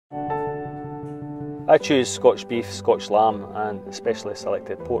I choose Scotch beef, Scotch lamb and specially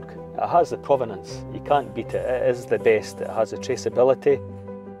selected pork. It has the provenance, you can't beat it, it is the best, it has the traceability.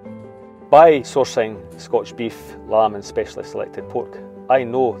 By sourcing Scotch beef, lamb and specially selected pork, I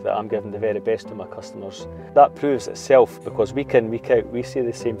know that I'm giving the very best to my customers. That proves itself because week in, week out, we see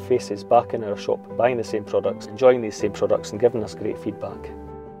the same faces back in our shop, buying the same products, enjoying these same products and giving us great feedback.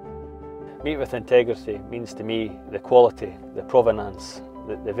 Meat with integrity means to me the quality, the provenance,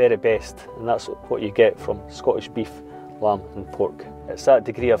 the very best, and that's what you get from Scottish beef, lamb and pork. It's that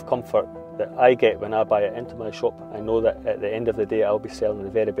degree of comfort that I get when I buy it into my shop. I know that at the end of the day I'll be selling the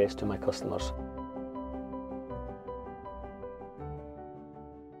very best to my customers.